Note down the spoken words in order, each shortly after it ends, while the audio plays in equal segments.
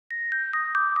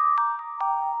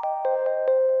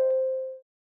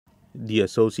the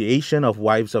Association of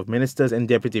Wives of Ministers and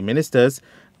Deputy Ministers,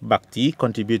 Bakti,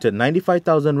 contributed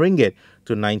 95,000 ringgit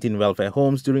to 19 welfare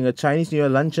homes during a Chinese New Year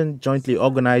luncheon jointly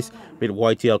organised with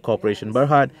YTL Corporation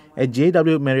Berhad at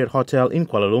JW Marriott Hotel in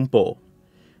Kuala Lumpur.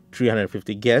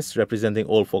 350 guests representing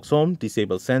old folks' home,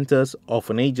 disabled centres,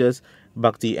 orphanages,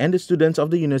 Bakti and the students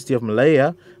of the University of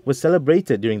Malaya were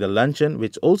celebrated during the luncheon,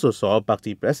 which also saw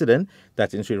Bakti President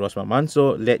Datin Sri Rosmah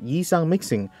Mansor led Yisang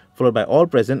mixing, followed by all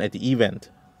present at the event.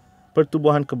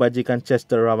 Pertubuhan Kebajikan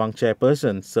Chester Rawang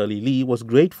chairperson Shirley Lee was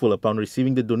grateful upon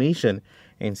receiving the donation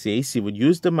and says she would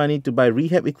use the money to buy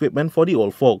rehab equipment for the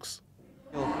old folks.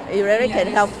 It really can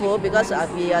helpful because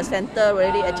we center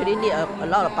really actually need a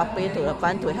lot of puppy to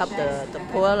fund to help the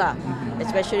poor lah.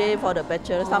 Especially for the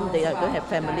bachelor, some they don't have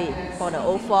family. For the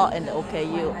old folk and the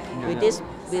OKU, with this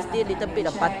little bit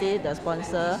of party, the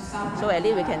sponsor, so at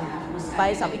least we can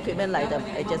buy some equipment like the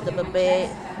adjustable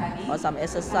bed or some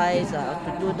exercise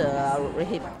to do the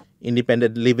rehab.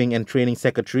 Independent Living and Training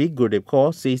Secretary Gurdeep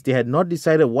Kaur says they had not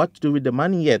decided what to do with the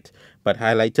money yet, but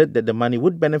highlighted that the money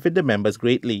would benefit the members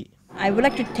greatly. I would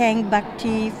like to thank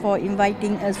Bakti for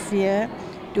inviting us here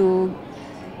to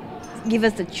give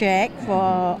us a check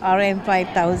for RM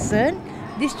 5,000.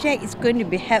 This check is going to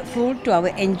be helpful to our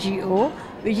NGO,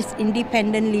 which is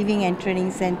Independent Living and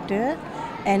Training Center,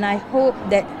 and I hope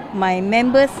that my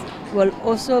members will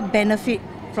also benefit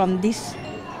from these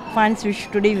funds which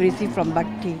today we received from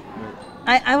Bakti.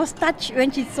 I was touched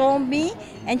when she saw me,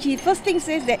 and she first thing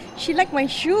says that she liked my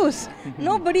shoes.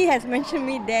 Nobody has mentioned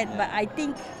me that, but I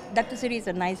think Dr. Suri is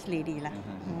a nice lady.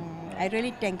 I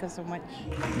really thank her so much.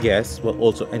 Guests were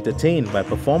also entertained by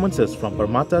performances from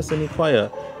Permata Seni Choir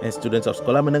and students of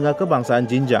Sekolah Menengah Kebangsaan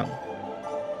Jinjang.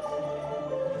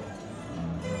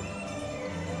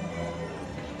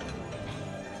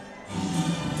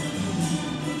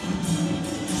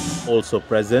 Also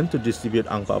present to distribute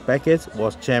Ang Pao packets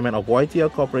was Chairman of YTL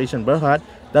Corporation Berhad,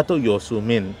 Dato' Yo Su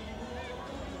Min.